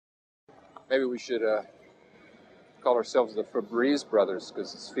Maybe we should call ourselves the Febreze Brothers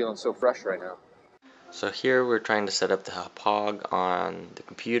because it's feeling so fresh right now. So here we're trying to set up the Hauppauge on the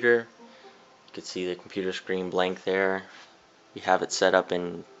computer. You can see the computer screen blank there. We have it set up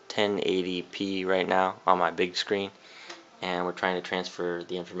in 1080p right now on my big screen, and we're trying to transfer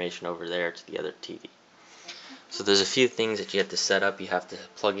the information over there to the other TV. So there's a few things that you have to set up. You have to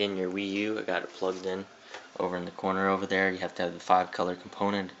plug in your Wii U. I got it plugged in over in the corner over there. You have to have the 5-color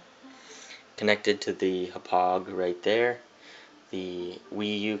component connected to the Hauppauge right there. The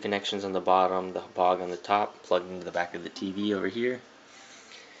Wii U connections on the bottom, the Hauppauge on the top, plugged into the back of the TV over here.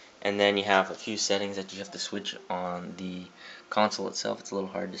 And then you have a few settings that you have to switch on the console itself. It's a little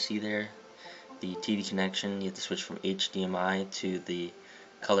hard to see there. The TV connection, you have to switch from HDMI to the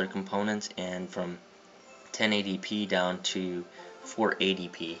color components, and from 1080p down to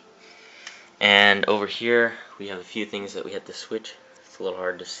 480p. And over here we have a few things that we have to switch. It's a little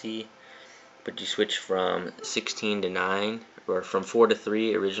hard to see, but you switch from 16 to 9, or from 4 to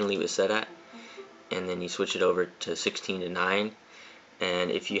 3 originally it was set at, and then you switch it over to 16 to 9.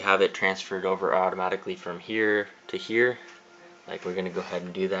 And if you have it transferred over automatically from here to here, like we're going to go ahead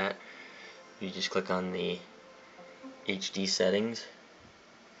and do that, you just click on the HD settings,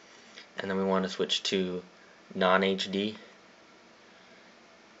 and then we want to switch to non-HD,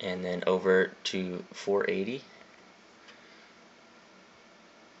 and then over to 480,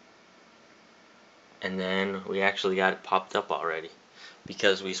 and then we actually got it popped up already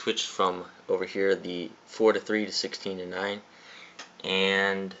because we switched from over here the 4 to 3 to 16 to 9,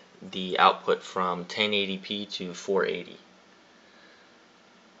 and the output from 1080p to 480.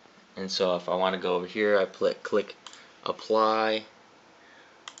 And so if I want to go over here, I click apply,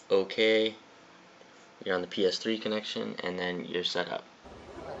 OK, you're on the PS3 connection, and then you're set up.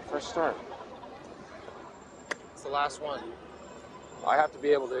 Fresh start. It's the last one. I have to be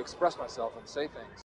able to express myself and say things.